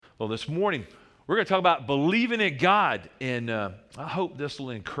Well, this morning, we're going to talk about believing in God, and I hope this will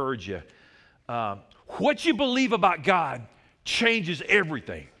encourage you. What you believe about God changes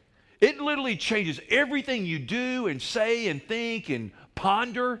everything. It literally changes everything you do and say and think and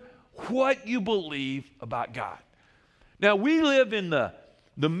ponder what you believe about God. Now, we live in the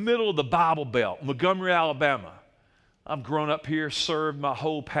middle of the Bible Belt, Montgomery, Alabama. I've grown up here, served my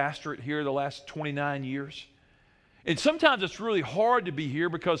whole pastorate here the last 29 years. And sometimes it's really hard to be here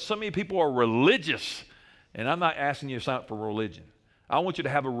because so many people are religious. And I'm not asking you to sign up for religion. I want you to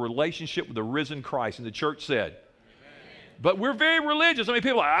have a relationship with the risen Christ. And the church said. Amen. But we're very religious. I mean,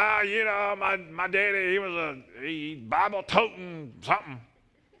 people are like, my daddy, he Bible-toting something.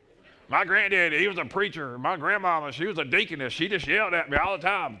 My granddaddy, he was a preacher. My grandmama, she was a deaconess. She just yelled at me all the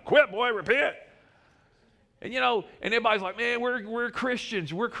time. Quit, boy, repent. And, and everybody's like, man, we're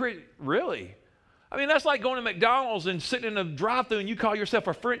Christians. Really? I mean, that's like going to McDonald's and sitting in a drive-thru and you call yourself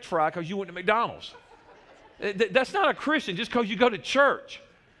a French fry because you went to McDonald's. That's not a Christian just because you go to church.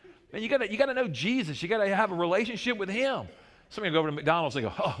 Man, you got to know Jesus. You got to have a relationship with him. Somebody go over to McDonald's and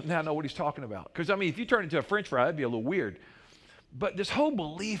go, oh, now I know what he's talking about. Because, I mean, if you turn into a French fry, that'd be a little weird. But this whole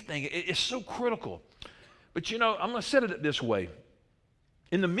belief thing is so critical. But, I'm going to set it this way.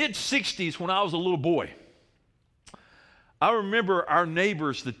 In the mid-'60s, when I was a little boy, I remember our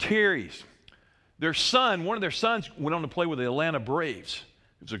neighbors, the Terrys, one of their sons went on to play with the Atlanta Braves.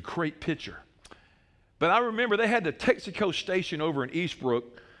 It was a great pitcher. But I remember they had the Texaco station over in Eastbrook,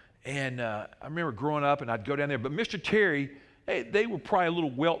 and I remember growing up, and I'd go down there. But Mr. Terry, they were probably a little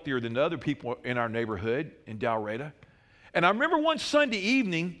wealthier than the other people in our neighborhood in Dalreda. And I remember one Sunday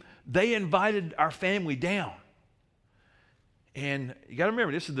evening, they invited our family down. And you got to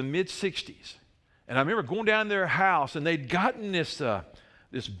remember, this is the mid-'60s. And I remember going down to their house, and they'd gotten this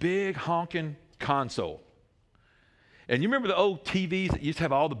big honking console. And you remember the old TVs that used to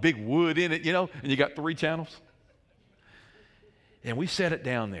have all the big wood in it, and you got 3 channels? And we set it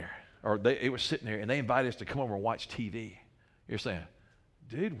down there, it was sitting there, and they invited us to come over and watch TV. You're saying,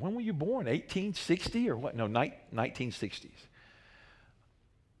 dude, when were you born? 1860 or what? No, 1960s.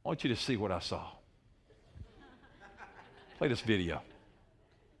 I want you to see what I saw. Play this video.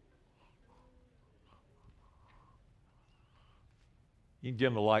 You can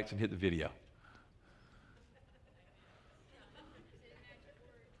dim the lights and hit the video.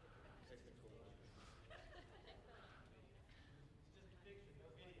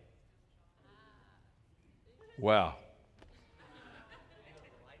 Wow.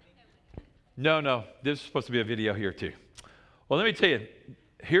 No, this is supposed to be a video here too. Well, let me tell you,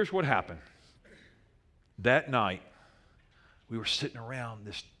 here's what happened. That night, we were sitting around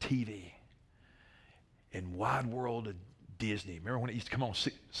this TV in Wide World of Disney. Remember when it used to come on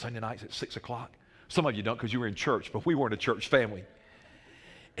Sunday nights at 6 o'clock? Some of you don't because you were in church, but we weren't a church family.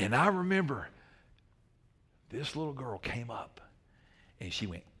 And I remember this little girl came up and she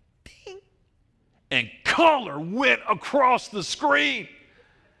went, ding, and color went across the screen.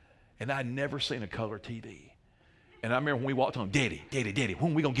 And I'd never seen a color TV. And I remember when we walked on, Daddy, when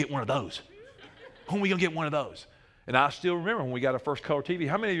are we going to get one of those? When are we going to get one of those? And I still remember when we got our first color TV.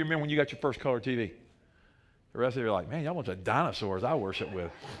 How many of you remember when you got your first color TV? The rest of you are like, man, y'all want the dinosaurs I worship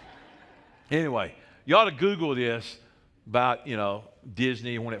with. Anyway, you ought to Google this about,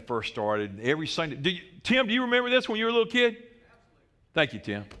 Disney when it first started. Every Sunday. Tim, do you remember this when you were a little kid? Absolutely. Thank you,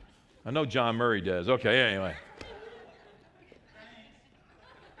 Tim. I know John Murray does. Okay, anyway.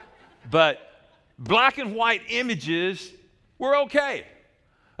 But black and white images were okay.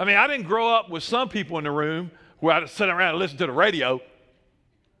 I mean, I didn't grow up with some people in the room where I'd sit around and listen to the radio.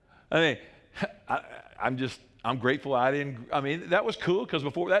 I mean, I'm grateful that was cool because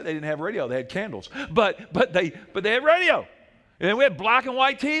before that they didn't have radio. They had candles. But they had radio. And then we had black and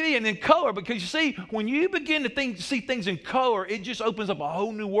white TV and then color, because you see, when you begin to see things in color, it just opens up a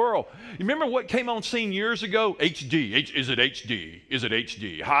whole new world. You remember what came on scene years ago? HD. Is it HD? Is it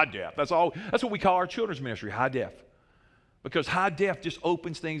HD? High def. That's what we call our children's ministry, high def. Because high def just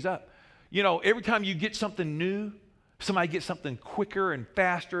opens things up. Every time you get something new, somebody gets something quicker and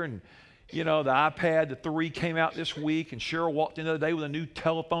faster, and the iPad, the 3 came out this week, and Cheryl walked in the other day with a new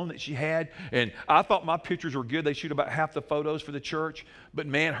telephone that she had, and I thought my pictures were good. They shoot about half the photos for the church, but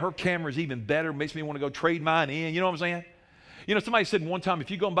man, her camera's even better. Makes me want to go trade mine in. You know what I'm saying? Somebody said one time,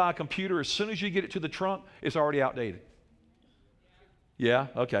 if you go and buy a computer, as soon as you get it to the trunk, it's already outdated. Yeah?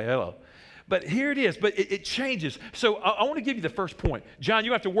 Okay, hello. But here it is, but it changes. So I want to give you the first point. John,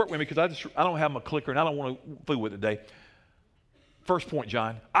 you have to work with me because I don't have my clicker, and I don't want to fool with it today. First point,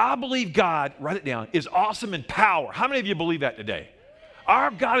 John. I believe God, write it down, is awesome in power. How many of you believe that today? Our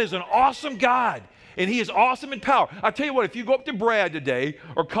God is an awesome God. And he is awesome in power. I tell you what, if you go up to Brad today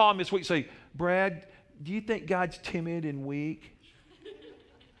or call him this week, say, Brad, do you think God's timid and weak?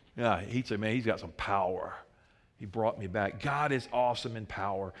 Yeah, he'd say, man, he's got some power. He brought me back. God is awesome in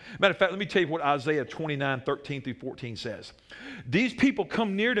power. Matter of fact, let me tell you what Isaiah 29:13-14 says. These people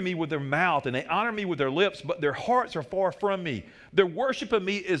come near to me with their mouth, and they honor me with their lips, but their hearts are far from me. Their worship of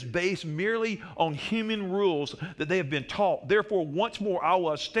me is based merely on human rules that they have been taught. Therefore, once more, I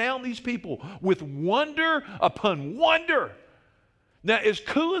will astound these people with wonder upon wonder. Now, as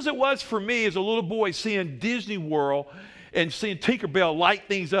cool as it was for me as a little boy seeing Disney World and seeing Tinkerbell light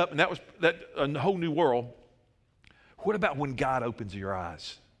things up, and that was a whole new world. What about when God opens your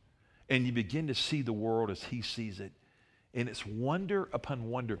eyes and you begin to see the world as he sees it? And it's wonder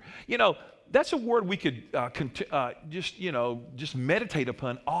upon wonder. You know, that's a word we could just meditate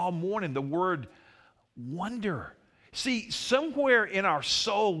upon all morning, the word wonder. See, somewhere in our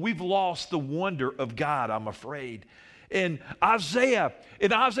soul, we've lost the wonder of God, I'm afraid. In Isaiah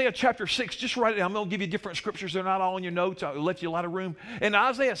chapter 6, just write it down. I'm going to give you different scriptures. They're not all in your notes. I'll let you a lot of room. In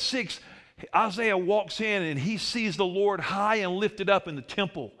Isaiah 6, Isaiah walks in and he sees the Lord high and lifted up in the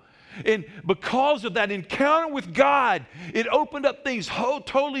temple. And because of that encounter with God, it opened up things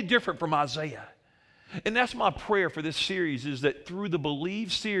totally different from Isaiah. And that's my prayer for this series, is that through the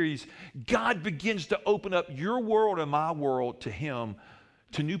Believe series, God begins to open up your world and my world to him,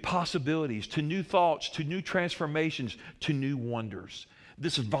 to new possibilities, to new thoughts, to new transformations, to new wonders.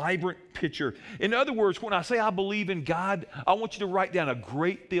 This vibrant picture. In other words, when I say I believe in God, I want you to write down a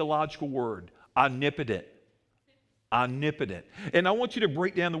great theological word, omnipotent. Omnipotent. And I want you to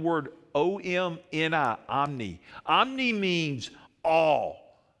break down the word O-M-N-I, omni. Omni means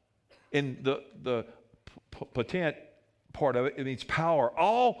all. In the potent part of it, it means power.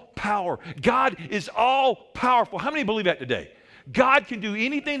 All power. God is all powerful. How many believe that today? God can do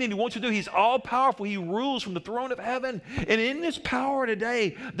anything that he wants to do. He's all powerful. He rules from the throne of heaven. And in this power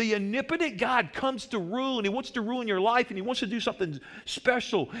today, the omnipotent God comes to rule, and he wants to rule in your life, and he wants to do something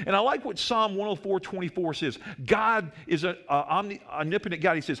special. And I like what Psalm 104:24 says. God is an omnipotent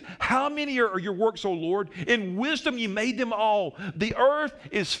God. He says, how many are your works, O Lord? In wisdom you made them all. The earth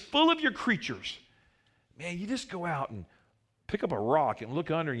is full of your creatures. Man, you just go out and pick up a rock and look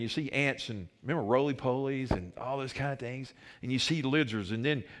under and you see ants and remember roly-polies and all those kind of things, and you see lizards. And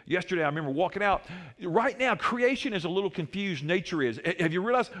then yesterday I remember walking out. Right now creation is a little confused, nature is. Have you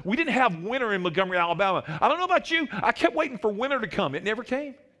realized we didn't have winter in Montgomery, Alabama? I don't know about you, I kept waiting for winter to come. It never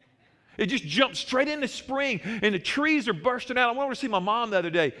came. It just jumped straight into spring, and the trees are bursting out. I went over to see my mom the other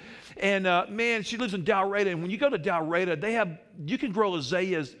day, and man, she lives in Dalreda, and when you go to Dalreda, you can grow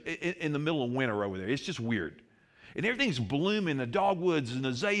azaleas in the middle of winter over there. It's just weird. And everything's blooming, the dogwoods and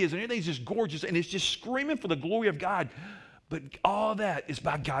azaleas, and everything's just gorgeous, and it's just screaming for the glory of God. But all that is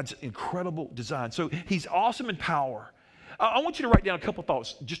by God's incredible design. So he's awesome in power. I want you to write down a couple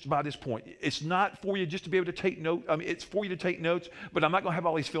thoughts just by this point. It's not for you just to be able to take notes. I mean, it's for you to take notes, but I'm not going to have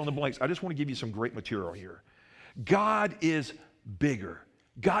all these fill in the blanks. I just want to give you some great material here. God is bigger.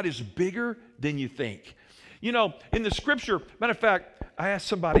 God is bigger than you think. You know, in the scripture, matter of fact, I asked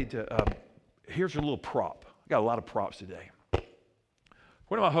somebody here's a little prop. Got a lot of props today.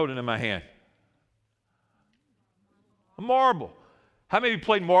 What am I holding in my hand? A marble. How many of you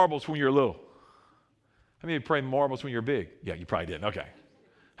played marbles when you were little? How many of you played marbles when you were big? Yeah, you probably didn't. Okay.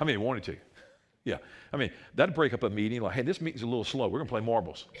 How many wanted to? Yeah. I mean, that'd break up a meeting. Like, hey, this meeting's a little slow. We're going to play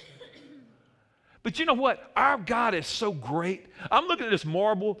marbles. But you know what? Our God is so great. I'm looking at this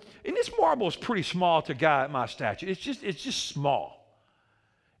marble, and this marble is pretty small to a guy at my stature. It's just small.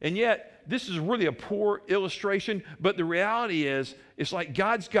 And yet, this is really a poor illustration, but the reality is, it's like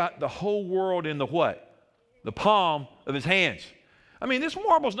God's got the whole world in the what? The palm of his hands. I mean, this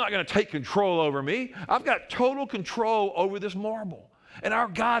marble's not going to take control over me. I've got total control over this marble. And our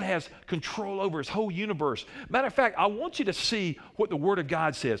God has control over his whole universe. Matter of fact, I want you to see what the Word of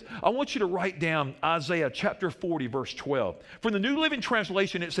God says. I want you to write down Isaiah chapter 40, verse 12. From the New Living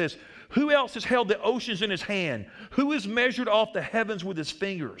Translation, it says, who else has held the oceans in his hand? Who has measured off the heavens with his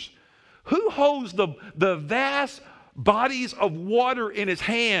fingers? Who holds the vast bodies of water in his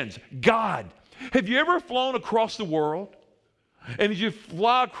hands? God. Have you ever flown across the world? And as you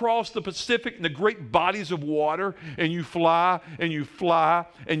fly across the Pacific and the great bodies of water, and you fly, and you fly,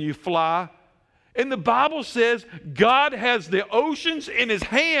 and you fly. And the Bible says God has the oceans in his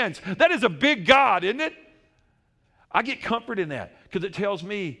hands. That is a big God, isn't it? I get comfort in that because it tells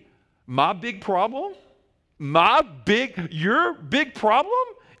me your big problem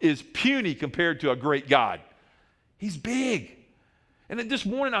is puny compared to a great God. He's big. And then this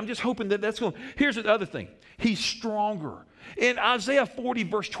morning, I'm just hoping that that's going to... Here's the other thing. He's stronger. In Isaiah 40,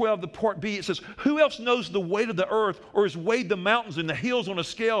 verse 12, the part B, it says, who else knows the weight of the earth or has weighed the mountains and the hills on a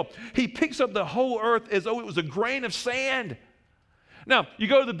scale? He picks up the whole earth as though it was a grain of sand. Now, you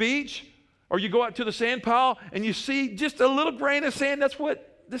go to the beach or you go out to the sand pile and you see just a little grain of sand. That's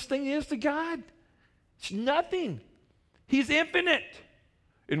what this thing is to God. It's nothing. He's infinite.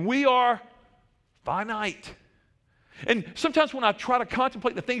 And we are finite. And sometimes when I try to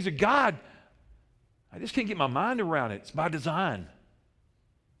contemplate the things of God, I just can't get my mind around it. It's by design.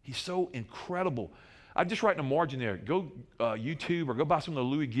 He's so incredible. I just write in a margin there. Go YouTube or go buy some of the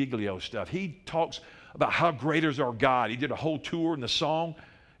Louis Giglio stuff. He talks about how great is our God. He did a whole tour in the song.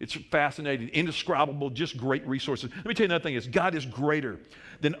 It's fascinating, indescribable, just great resources. Let me tell you another thing is God is greater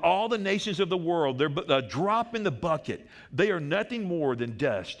than all the nations of the world. They're a drop in the bucket. They are nothing more than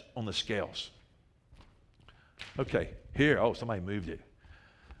dust on the scales. Okay, here. Oh, somebody moved it.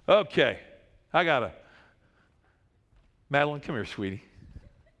 Okay, Madeline, come here, sweetie.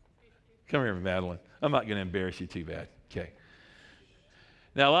 Come here, Madeline. I'm not going to embarrass you too bad. Okay.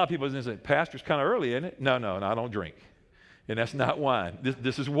 Now, a lot of people say, Pastor's kind of early, isn't it? No, I don't drink. And that's not wine.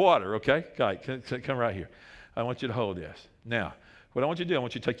 This is water, okay? All right, come right here. I want you to hold this. Now, what I want you to do, I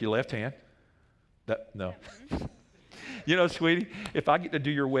want you to take your left hand. No. You know, sweetie, if I get to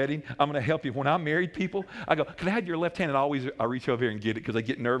do your wedding, I'm going to help you. When I married people, I go, can I have your left hand? And I reach over here and get it because I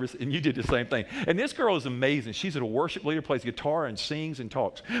get nervous. And you did the same thing. And this girl is amazing. She's a worship leader, plays guitar and sings and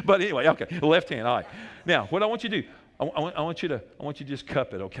talks. But anyway, okay, left hand, all right. Now, what I want you to do, I want you to just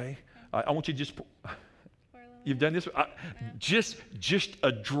cup it, okay? I want you to just... You've done this? Just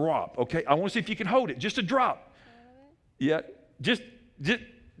a drop, okay? I want to see if you can hold it. Just a drop. Yeah, just a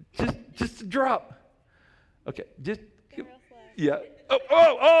drop. Okay, yeah.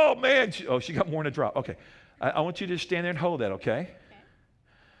 Oh, man. She got more than a drop. Okay. I want you to stand there and hold that, okay?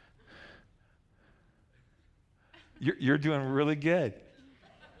 You're doing really good.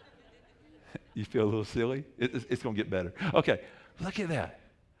 You feel a little silly? It's going to get better. Okay, look at that.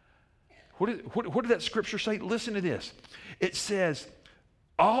 What did that scripture say? Listen to this. It says,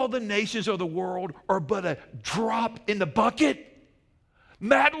 all the nations of the world are but a drop in the bucket.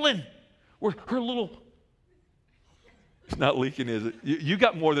 Madeline, her little... It's not leaking, is it? You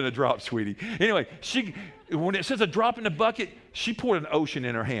got more than a drop, sweetie. Anyway, when it says a drop in the bucket, she poured an ocean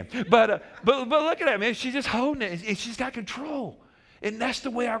in her hand. But look at that, man. She's just holding it, and she's got control. And that's the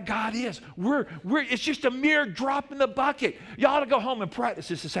way our God is. It's just a mere drop in the bucket. You ought to go home and practice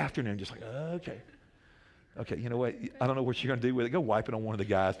this afternoon. Just like, okay, you know what? I don't know what you're going to do with it. Go wipe it on one of the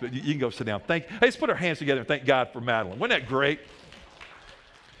guys, but you can go sit down. Let's put our hands together and thank God for Madeline. Wasn't that great?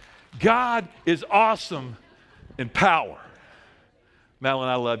 God is awesome in power. Madeline,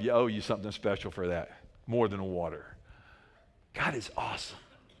 I love you. I owe you something special for that. More than water. God is awesome.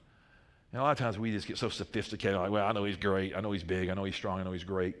 And a lot of times we just get so sophisticated, like, well, I know he's great, I know he's big, I know he's strong, I know he's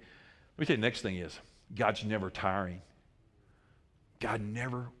great. Let me tell you the next thing is, God's never tiring. God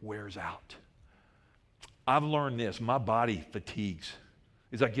never wears out. I've learned this, my body fatigues.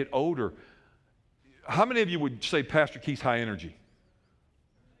 As I get older, how many of you would say Pastor Keith's high energy?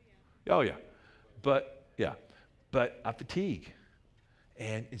 Oh, yeah. But I fatigue.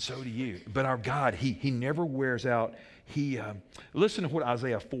 And so do you. But our God, He never wears out. Listen to what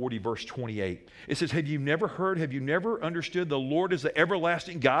Isaiah 40, verse 28. It says, have you never heard, have you never understood? The Lord is the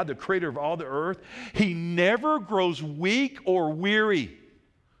everlasting God, the creator of all the earth. He never grows weak or weary.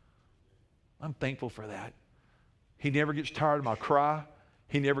 I'm thankful for that. He never gets tired of my cry.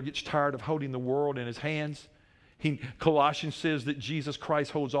 He never gets tired of holding the world in his hands. Colossians says that Jesus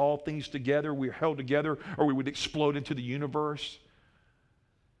Christ holds all things together. We're held together or we would explode into the universe.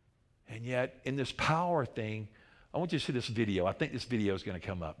 And yet, in this power thing, I want you to see this video. I think this video is going to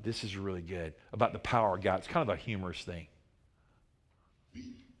come up. This is really good about the power of God. It's kind of a humorous thing.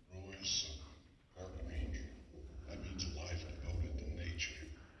 Roy's archangel. That means life devoted to nature.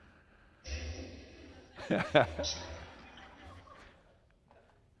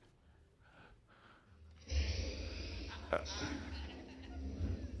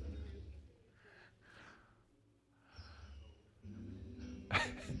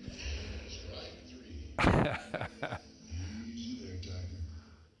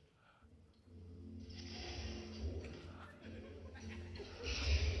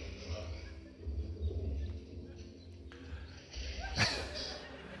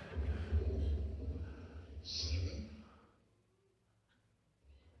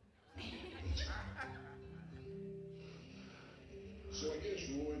 So I guess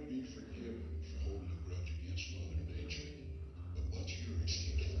Roy be forgiven for holding a grudge against Mother Nature. But what's your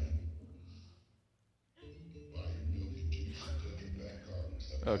excuse, friend? Buy your milk and juice and Tetra Pak cartons.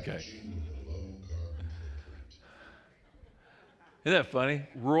 Okay. With a low carbon footprint. Isn't that funny?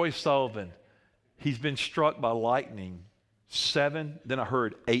 Roy Sullivan, he's been struck by lightning 7, then I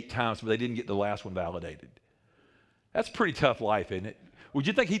heard 8 times, but they didn't get the last one validated. That's a pretty tough life, isn't it? Would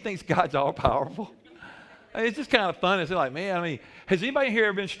you think he thinks God's all powerful? I mean, it's just kind of fun. It's like, man, I mean, has anybody here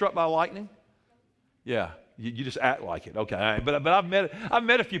ever been struck by lightning? Yeah, you just act like it. Okay, all right. But I've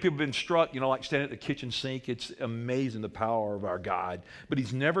met a few people who've been struck, like standing at the kitchen sink. It's amazing the power of our God. But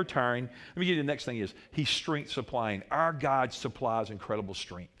he's never tiring. Let me give you the next thing is he's strength supplying. Our God supplies incredible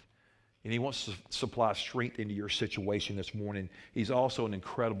strength. And he wants to supply strength into your situation this morning. He's also an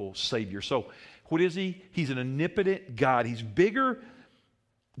incredible Savior. So what is he? He's an omnipotent God. He's bigger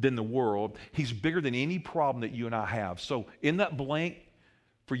than the world. He's bigger than any problem that you and I have. So in that blank,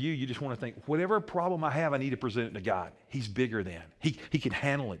 for you, you just want to think, whatever problem I have, I need to present it to God. He's bigger than. He can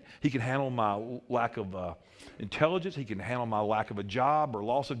handle it. He can handle my lack of intelligence. He can handle my lack of a job or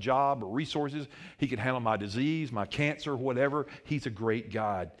loss of job or resources. He can handle my disease, my cancer, whatever. He's a great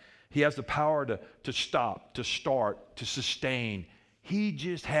God. He has the power to stop, to start, to sustain. He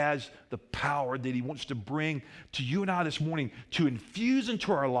just has the power that he wants to bring to you and I this morning to infuse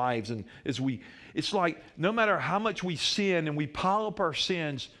into our lives. And it's like no matter how much we sin and we pile up our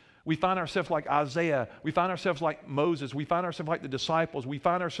sins, we find ourselves like Isaiah. We find ourselves like Moses. We find ourselves like the disciples. We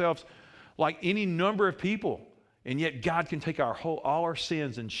find ourselves like any number of people. And yet God can take all our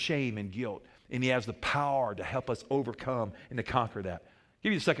sins and shame and guilt. And he has the power to help us overcome and to conquer that. I'll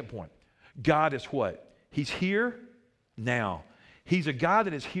give you the second point. God is what? He's here now. He's a God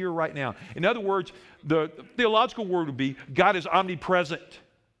that is here right now. In other words, the theological word would be God is omnipresent.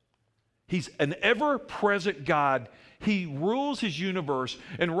 He's an ever-present God. He rules his universe.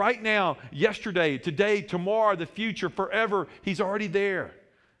 And right now, yesterday, today, tomorrow, the future, forever, he's already there.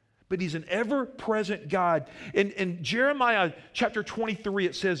 But he's an ever-present God. In Jeremiah chapter 23,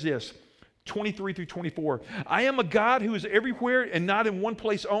 it says this, 23 through 24. I am a God who is everywhere and not in one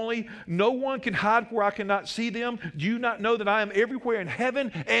place only. No one can hide where I cannot see them. Do you not know that I am everywhere in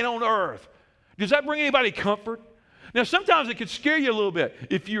heaven and on earth? Does that bring anybody comfort? Now, sometimes it could scare you a little bit.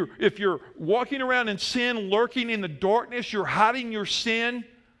 If you're walking around in sin, lurking in the darkness, you're hiding your sin,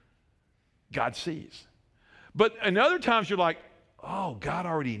 God sees. But in other times you're like, oh, God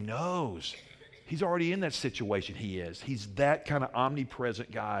already knows. He's already in that situation. He is. He's that kind of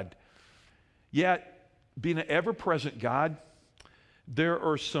omnipresent God. Yet, being an ever-present God, there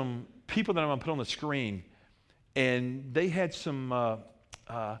are some people that I'm going to put on the screen, and they had some,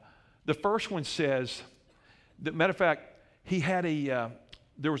 the first one says, matter of fact, he had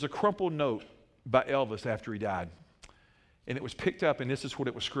there was a crumpled note by Elvis after he died, and it was picked up, and this is what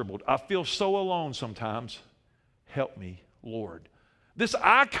it was scribbled. I feel so alone sometimes. Help me, Lord. This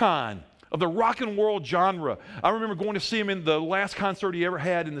icon of the rock and roll genre. I remember going to see him in the last concert he ever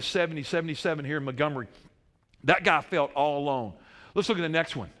had in the 70s, 77 here in Montgomery. That guy felt all alone. Let's look at the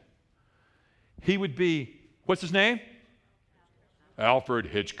next one. He would be, what's his name? Alfred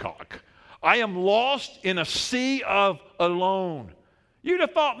Hitchcock. I am lost in a sea of alone. You'd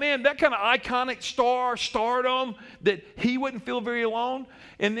have thought, man, that kind of iconic stardom, that he wouldn't feel very alone.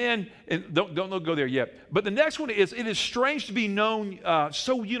 And then, don't go there yet. But the next one is, it is strange to be known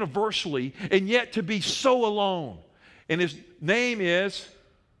so universally and yet to be so alone. And his name is,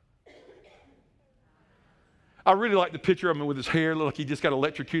 I really like the picture of him with his hair, look like he just got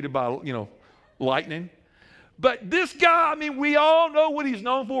electrocuted by, lightning. But this guy, we all know what he's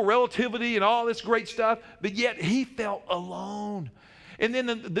known for, relativity and all this great stuff, but yet he felt alone. And then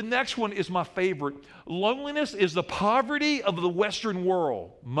the next one is my favorite. Loneliness is the poverty of the Western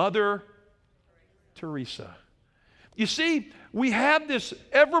world. Mother Teresa. You see, we have this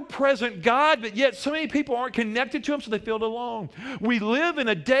ever-present God, but yet so many people aren't connected to him, so they feel alone. We live in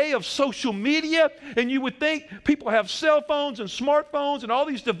a day of social media, and you would think people have cell phones and smartphones and all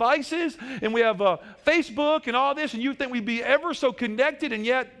these devices, and we have Facebook and all this, and you would think we'd be ever so connected, and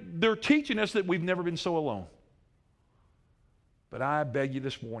yet they're teaching us that we've never been so alone. But I beg you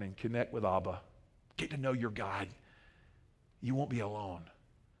this morning, connect with Abba. Get to know your God. You won't be alone.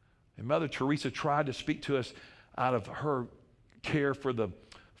 And Mother Teresa tried to speak to us out of her care for the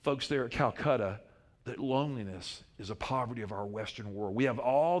folks there at Calcutta, that loneliness is a poverty of our Western world. We have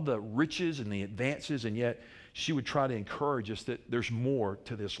all the riches and the advances, and yet she would try to encourage us that there's more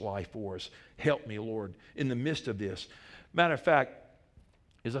to this life for us. Help me, Lord, in the midst of this. Matter of fact,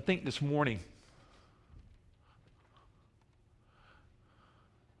 as I think this morning,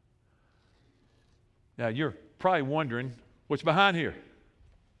 now, you're probably wondering what's behind here.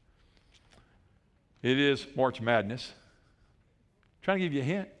 It is March Madness. Trying to give you a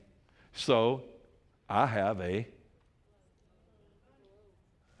hint. So, I have a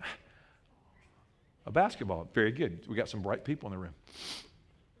A basketball. Very good. We got some bright people in the room.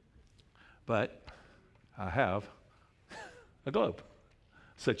 But I have a globe.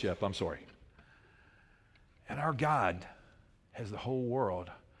 Set you up, I'm sorry. And our God has the whole world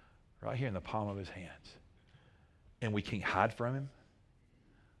right here in the palm of his hands. And we can't hide from him.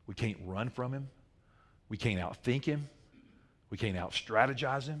 We can't run from him. We can't outthink him. We can't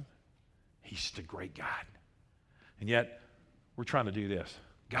out-strategize him. He's just a great God. And yet, we're trying to do this.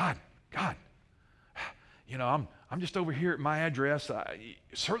 God, you know, I'm just over here at my address.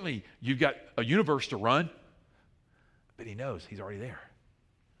 Certainly, you've got a universe to run. But he knows he's already there.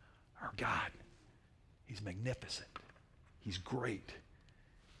 Our God, he's magnificent. He's great.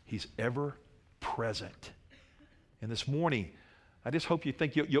 He's ever present. And this morning, I just hope you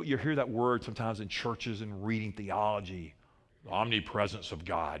think you'll hear that word sometimes in churches and reading theology. The omnipresence of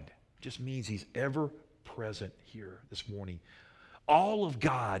God. It just means he's ever present here this morning. All of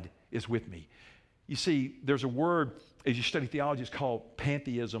God is with me. You see, there's a word, as you study theology, it's called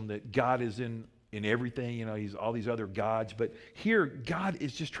pantheism, that God is in everything. You know, he's all these other gods. But here, God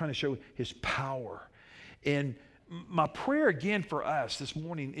is just trying to show his power. And my prayer again for us this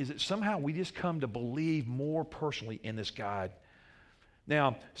morning is that somehow we just come to believe more personally in this God.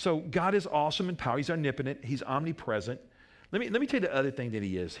 Now, so God is awesome in power. He's omnipotent. He's omnipresent. Let me tell you the other thing that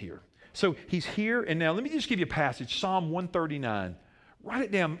he is here. So he's here, and now let me just give you a passage, Psalm 139. Write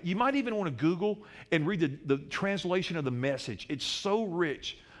it down. You might even want to Google and read the translation of the Message. It's so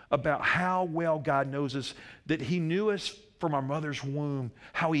rich about how well God knows us, that he knew us from our mother's womb,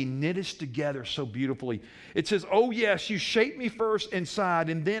 how he knit us together so beautifully. It says, oh yes, you shaped me first inside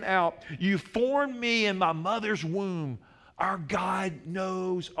and then out. You formed me in my mother's womb. Our God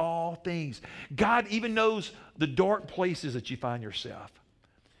knows all things. God even knows the dark places that you find yourself.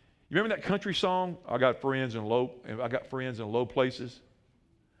 You remember that country song? I got friends in low places.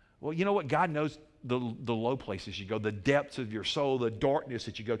 Well, you know what? God knows the low places you go, the depths of your soul, the darkness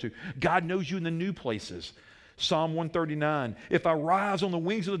that you go to. God knows you in the new places. Psalm 139. If I rise on the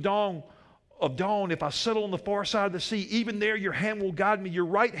wings of dawn, if I settle on the far side of the sea, even there your hand will guide me. Your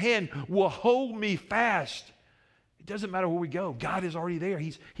right hand will hold me fast. It doesn't matter where we go. God is already there.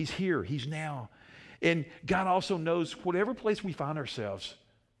 He's here. He's now. And God also knows whatever place we find ourselves,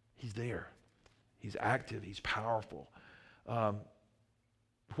 he's there. He's active. He's powerful.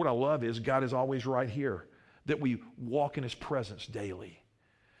 What I love is God is always right here, that we walk in his presence daily.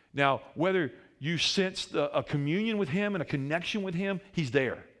 Now, whether you sense a communion with him and a connection with him, he's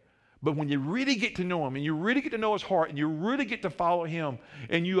there. But when you really get to know him and you really get to know his heart and you really get to follow him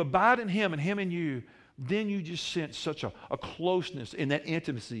and you abide in him and him in you, then you just sense such a closeness in that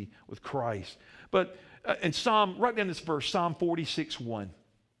intimacy with Christ. But in write down this verse, Psalm 46:1.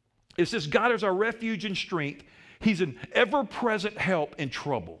 It says, God is our refuge and strength. He's an ever-present help in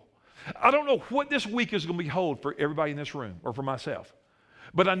trouble. I don't know what this week is going to behold for everybody in this room or for myself.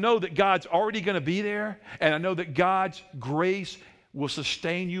 But I know that God's already going to be there, and I know that God's grace will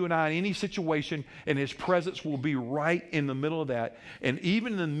sustain you and I in any situation, and his presence will be right in the middle of that. And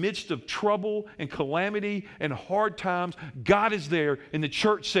even in the midst of trouble and calamity and hard times, God is there, and the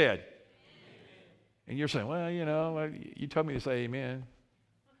church said. Amen. And you're saying, well, you know, you told me to say amen.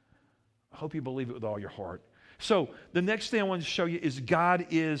 I hope you believe it with all your heart. So the next thing I want to show you is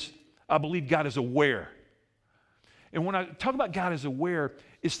I believe God is aware. And when I talk about God is aware,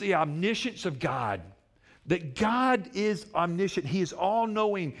 it's the omniscience of God. That God is omniscient. He is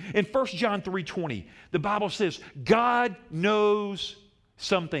all-knowing. In 1 John 3:20, the Bible says, God knows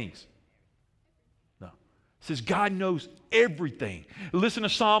some things. No. It says God knows everything. Listen to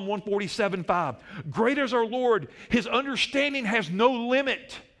Psalm 147:5. Great is our Lord. His understanding has no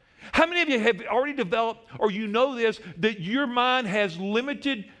limit. How many of you have already developed, or you know this, that your mind has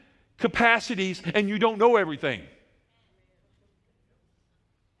limited capacities and you don't know everything?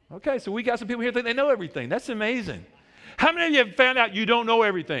 Okay, so we got some people here that think they know everything. That's amazing. How many of you have found out you don't know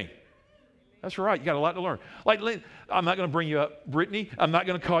everything? That's right. You got a lot to learn. Like, I'm not going to bring you up, Brittany. I'm not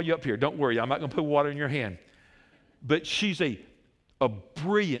going to call you up here. Don't worry. I'm not going to put water in your hand. But she's a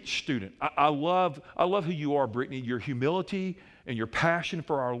brilliant student. I love who you are, Brittany. Your humility and your passion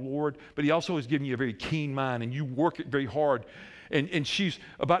for our Lord. But he also has given you a very keen mind, and you work it very hard. And she's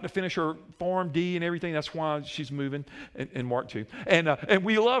about to finish her Form D and everything. That's why she's moving, and Mark too. And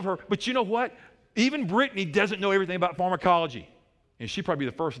we love her. But you know what? Even Brittany doesn't know everything about pharmacology. And she'd probably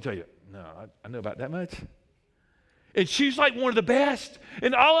be the first to tell you, no, I know about that much. And she's like one of the best.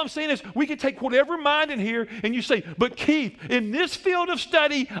 And all I'm saying is we can take whatever mind in here and you say, but Keith, in this field of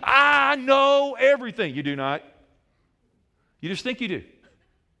study, I know everything. You do not. You just think you do.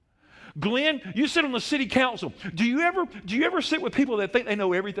 Glenn, you sit on the city council. Do you ever sit with people that think they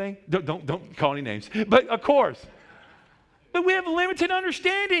know everything? Don't call any names. But of course. But we have limited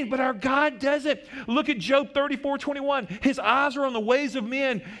understanding, but our God doesn't. Look at Job 34:21. His eyes are on the ways of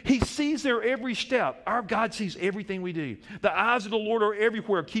men. He sees their every step. Our God sees everything we do. The eyes of the Lord are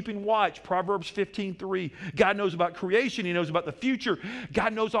everywhere, keeping watch. Proverbs 15:3. God knows about creation. He knows about the future.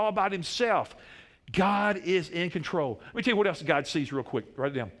 God knows all about himself. God is in control. Let me tell you what else God sees real quick.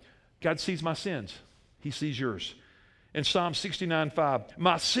 Write it down. God sees my sins. He sees yours. In Psalm 69:5,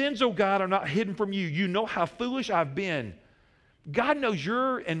 my sins, O God, are not hidden from you. You know how foolish I've been. God knows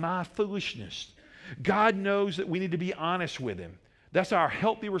your and my foolishness. God knows that we need to be honest with him. That's our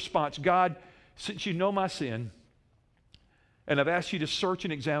healthy response. God, since you know my sin, and I've asked you to search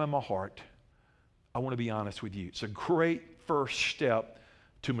and examine my heart, I want to be honest with you. It's a great first step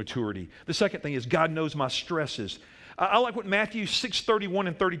to maturity. The second thing is God knows my stresses. I like what Matthew 6:31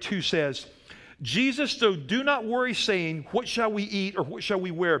 and 32 says. Jesus, so do not worry, saying, what shall we eat or what shall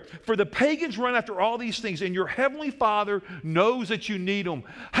we wear? For the pagans run after all these things, and your heavenly Father knows that you need them.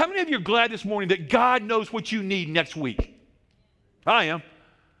 How many of you are glad this morning that God knows what you need next week? I am.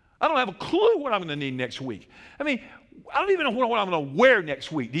 I don't have a clue what I'm going to need next week. I mean, I don't even know what I'm going to wear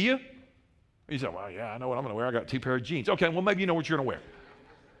next week. Do you? You say, well, yeah, I know what I'm going to wear. I got 2 pairs of jeans. Okay, well, maybe you know what you're going to wear.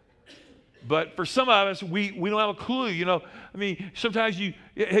 But for some of us, we don't have a clue, you know. I mean, sometimes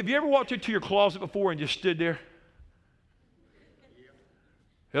have you ever walked into your closet before and just stood there?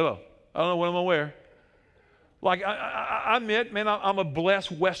 Hello. I don't know what I'm going to wear. Like, I admit, man, I'm a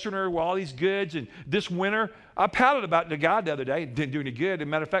blessed Westerner with all these goods. And this winter, I pouted about it to God the other day. It didn't do any good. As a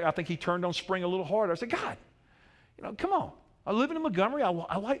matter of fact, I think he turned on spring a little harder. I said, God, you know, come on. I live in Montgomery.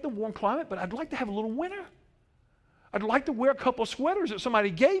 I like the warm climate, but I'd like to have a little winter. I'd like to wear a couple of sweaters that somebody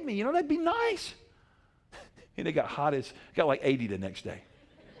gave me. You know, that'd be nice. And it got like 80 the next day.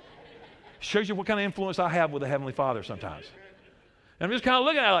 Shows you what kind of influence I have with the Heavenly Father sometimes. And I'm just kind of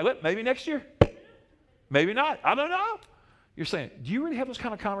looking at it like, what, maybe next year? Maybe not. I don't know. You're saying, do you really have those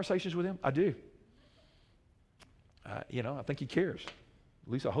kind of conversations with him? I do. You know, I think he cares.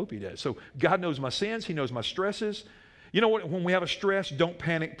 At least I hope he does. So God knows my sins. He knows my stresses. You know what? When we have a stress, don't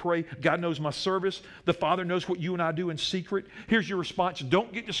panic, pray. God knows my service. The Father knows what you and I do in secret. Here's your response.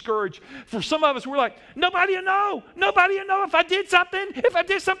 Don't get discouraged. For some of us, we're like, nobody will know. Nobody will know if I did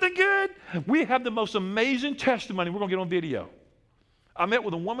something good. We have the most amazing testimony. We're going to get on video. I met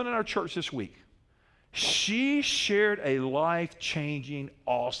with a woman in our church this week. She shared a life-changing,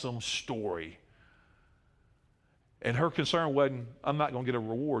 awesome story. And her concern wasn't, I'm not going to get a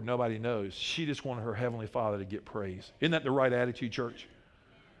reward. Nobody knows. She just wanted her Heavenly Father to get praise. Isn't that the right attitude, church?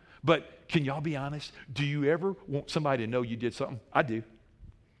 But can y'all be honest? Do you ever want somebody to know you did something? I do.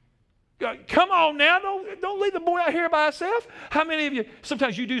 Come on now. Don't leave the boy out here by himself. How many of you,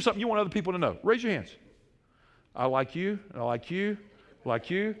 sometimes you do something you want other people to know? Raise your hands. I like you. I like you.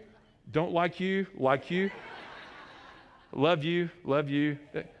 Like you. Don't like you. Like you. Love you. Love you.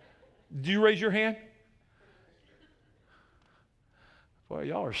 Do you raise your hand? Boy,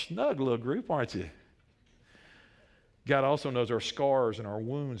 y'all are a snug little group, aren't you? God also knows our scars and our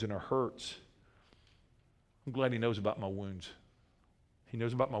wounds and our hurts. I'm glad he knows about my wounds. He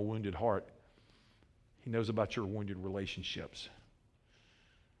knows about my wounded heart. He knows about your wounded relationships.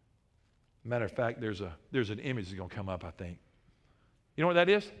 Matter of fact, there's an image that's going to come up, I think. You know what that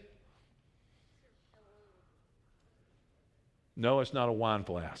is? No, it's not a wine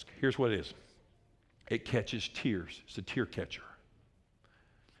flask. Here's what it is. It catches tears. It's a tear catcher.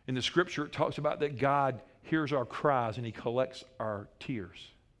 In the scripture, it talks about that God hears our cries and he collects our tears.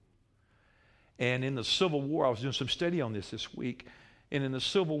 And in the Civil War, I was doing some study on this week, and in the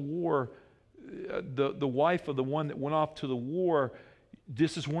Civil War, the wife of the one that went off to the war,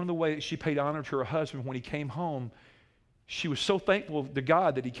 this is one of the ways she paid honor to her husband when he came home. She was so thankful to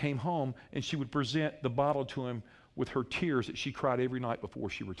God that he came home, and she would present the bottle to him with her tears that she cried every night before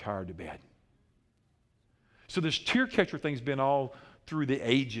she retired to bed. So this tear catcher thing's been all through the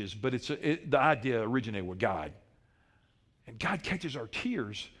ages, but the idea originated with God. And God catches our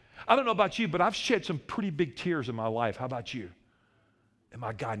tears. I don't know about you, but I've shed some pretty big tears in my life. How about you? And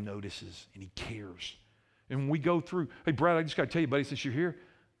my God notices, and he cares. And when we go through, hey, Brad, I just got to tell you, buddy, since you're here,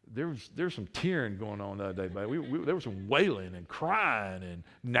 there's some tearing going on the other day, buddy. There was some wailing and crying and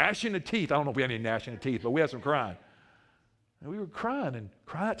gnashing of teeth. I don't know if we had any gnashing of teeth, but we had some crying. And we were crying and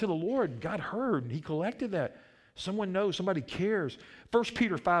crying out to the Lord, and God heard, and he collected that. Someone knows, somebody cares. 1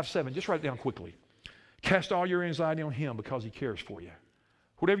 Peter 5:7, just write it down quickly. Cast all your anxiety on him because he cares for you.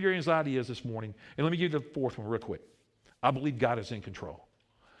 Whatever your anxiety is this morning, and let me give you the fourth one real quick. I believe God is in control.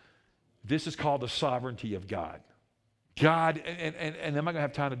 This is called the sovereignty of God. God, and I'm not going to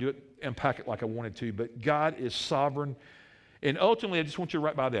have time to do it, unpack it like I wanted to, but God is sovereign. And ultimately, I just want you to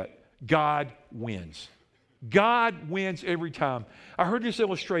write by that. God wins. God wins every time. I heard this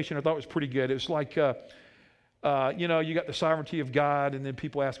illustration. I thought it was pretty good. It was like, you got the sovereignty of God, and then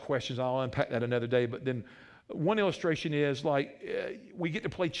people ask questions. I'll unpack that another day. But then one illustration is like we get to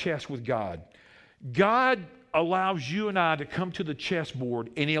play chess with God. God allows you and I to come to the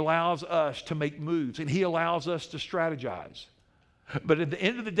chessboard, and he allows us to make moves, and he allows us to strategize. But at the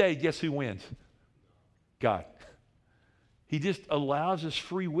end of the day, guess who wins? God. He just allows us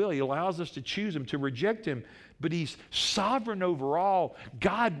free will. He allows us to choose him, to reject him, but he's sovereign over all.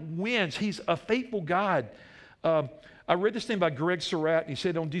 God wins. He's a faithful God. I read this thing by Greg Surratt, and he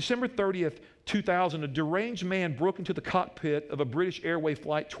said, on December 30th, 2000, a deranged man broke into the cockpit of a British Airways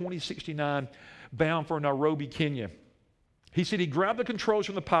flight 2069 bound for Nairobi, Kenya. He said he grabbed the controls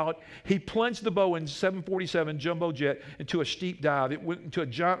from the pilot. He plunged the Boeing 747 jumbo jet into a steep dive. It went into a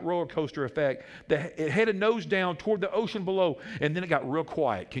giant roller coaster effect. It headed nose down toward the ocean below, and then it got real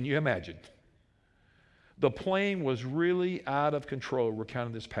quiet. Can you imagine? The plane was really out of control. We're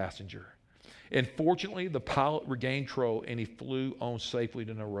counting this passenger. And fortunately, the pilot regained control, and he flew on safely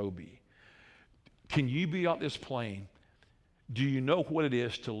to Nairobi. Can you be on this plane? Do you know what it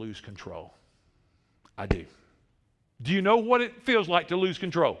is to lose control? I do. Do you know what it feels like to lose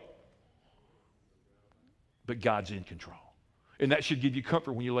control? But God's in control. And that should give you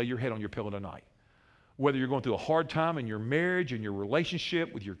comfort when you lay your head on your pillow tonight. Whether you're going through a hard time in your marriage, in your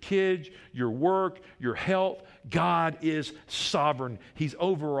relationship with your kids, your work, your health, God is sovereign. He's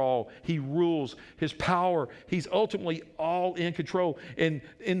over all. He rules. His power, he's ultimately all in control. And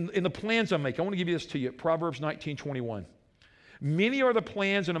in the plans I make, I want to give you this to you. Proverbs 19:21. Many are the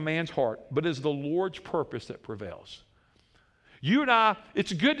plans in a man's heart, but it is the Lord's purpose that prevails. You and I,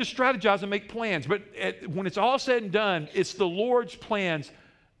 it's good to strategize and make plans, but when it's all said and done, it's the Lord's plans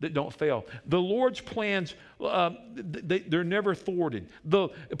that don't fail. The Lord's plans, they're never thwarted.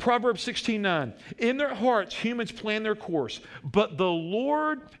 Proverbs 16:9. In their hearts, humans plan their course, but the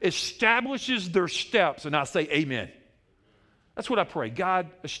Lord establishes their steps. And I say amen. That's what I pray.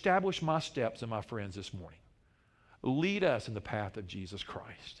 God, establish my steps and my friends this morning. Lead us in the path of Jesus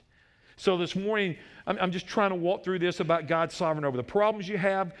Christ. So this morning, I'm just trying to walk through this about God's sovereign over the problems you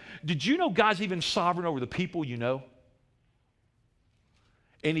have. Did you know God's even sovereign over the people you know?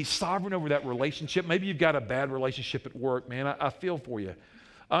 And he's sovereign over that relationship. Maybe you've got a bad relationship at work, man. I feel for you.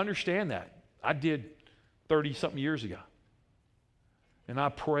 I understand that. I did 30-something years ago. And I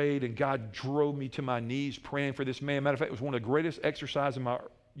prayed, and God drove me to my knees praying for this man. Matter of fact, it was one of the greatest exercises in my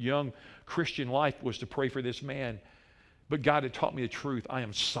young Christian life was to pray for this man. But God had taught me the truth. I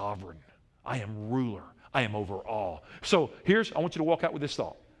am sovereign. I am ruler. I am over all. So I want you to walk out with this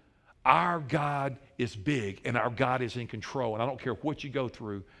thought. Our God is big, and our God is in control. And I don't care what you go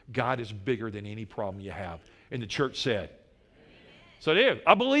through, God is bigger than any problem you have. And the church said. So there,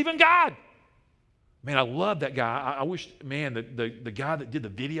 I believe in God. Man, I love that guy. I wish, man, the guy that did the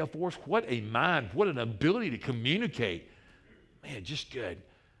video for us, what a mind, what an ability to communicate. Man, just good.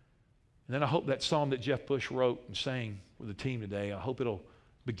 And then I hope that song that Jeff Bush wrote and sang with the team today, I hope it'll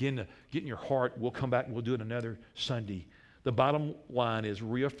begin to get in your heart. We'll come back and we'll do it another Sunday. The bottom line is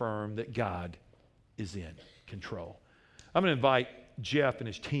reaffirm that God is in control. I'm going to invite Jeff and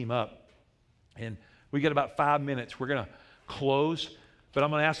his team up. And we got about 5 minutes. We're going to close. But I'm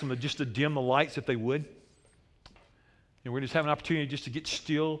going to ask them just to dim the lights if they would. And we're going to just have an opportunity just to get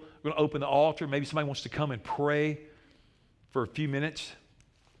still. We're going to open the altar. Maybe somebody wants to come and pray for a few minutes.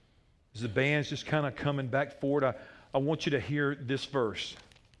 As the band's just kind of coming back forward, I want you to hear this verse.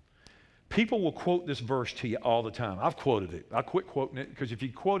 People will quote this verse to you all the time. I've quoted it. I quit quoting it because if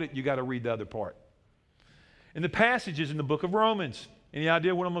you quote it, you got to read the other part. And the passage is in the book of Romans. Any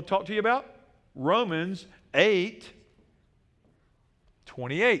idea what I'm going to talk to you about? Romans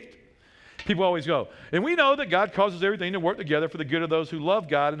 8:28. People always go, and we know that God causes everything to work together for the good of those who love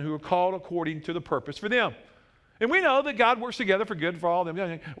God and who are called according to the purpose for them. And we know that God works together for good for all of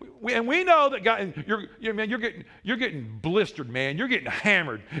them. And we know that God, you're getting blistered, man. You're getting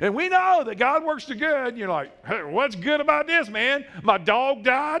hammered. And we know that God works to good. And you're like, hey, what's good about this, man? My dog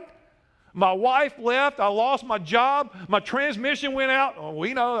died. My wife left. I lost my job. My transmission went out. Well,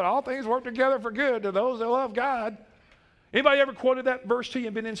 we know that all things work together for good to those that love God. Anybody ever quoted that verse to you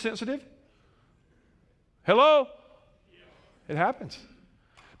and been insensitive? Hello? It happens.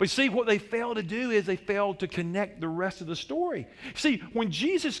 But see, what they failed to do is they failed to connect the rest of the story. See, when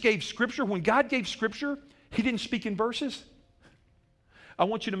Jesus gave Scripture, when God gave Scripture, He didn't speak in verses. I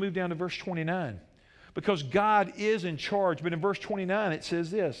want you to move down to verse 29. because God is in charge. But in verse 29, it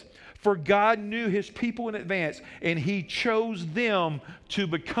says this, for God knew his people in advance, and he chose them to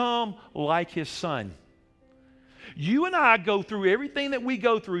become like his son. You and I go through everything that we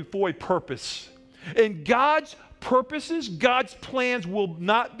go through for a purpose. And God's purposes, God's plans will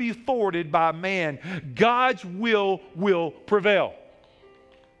not be thwarted by man. God's will prevail.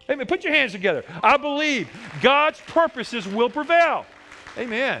 Amen. Put your hands together. I believe God's purposes will prevail.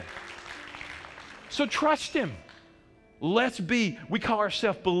 Amen. So trust him. We call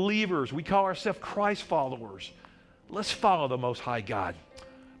ourselves believers. We call ourselves Christ followers. Let's follow the Most High God.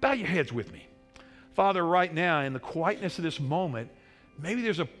 Bow your heads with me. Father, right now, in the quietness of this moment, maybe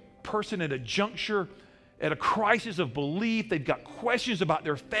there's a person at a juncture, at a crisis of belief. They've got questions about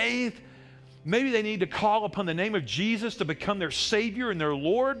their faith. Maybe they need to call upon the name of Jesus to become their Savior and their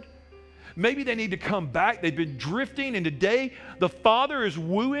Lord. Maybe they need to come back. They've been drifting, and today the Father is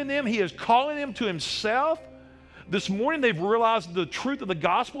wooing them. He is calling them to himself. This morning they've realized the truth of the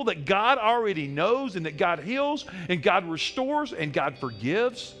gospel, that God already knows, and that God heals, and God restores, and God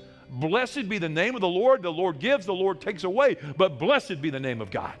forgives. Blessed be the name of the Lord. The Lord gives, the Lord takes away, but blessed be the name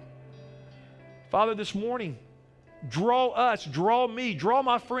of God. Father, this morning, draw us, draw me, draw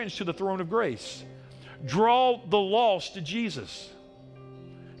my friends to the throne of grace. Draw the lost to Jesus.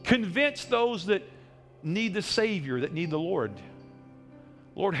 Convince those that need the Savior, that need the Lord.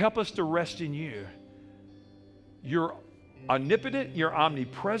 Lord, help us to rest in you. You're omnipotent, you're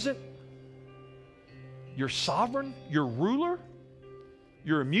omnipresent, you're sovereign, you're ruler,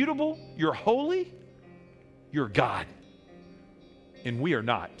 you're immutable, you're holy, you're God. And we are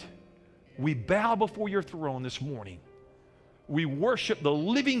not. We bow before your throne this morning. We worship the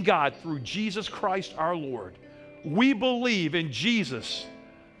living God through Jesus Christ our Lord. We believe in Jesus,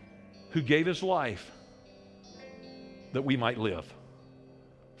 who gave his life that we might live.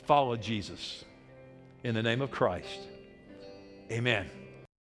 Follow Jesus in the name of Christ. Amen.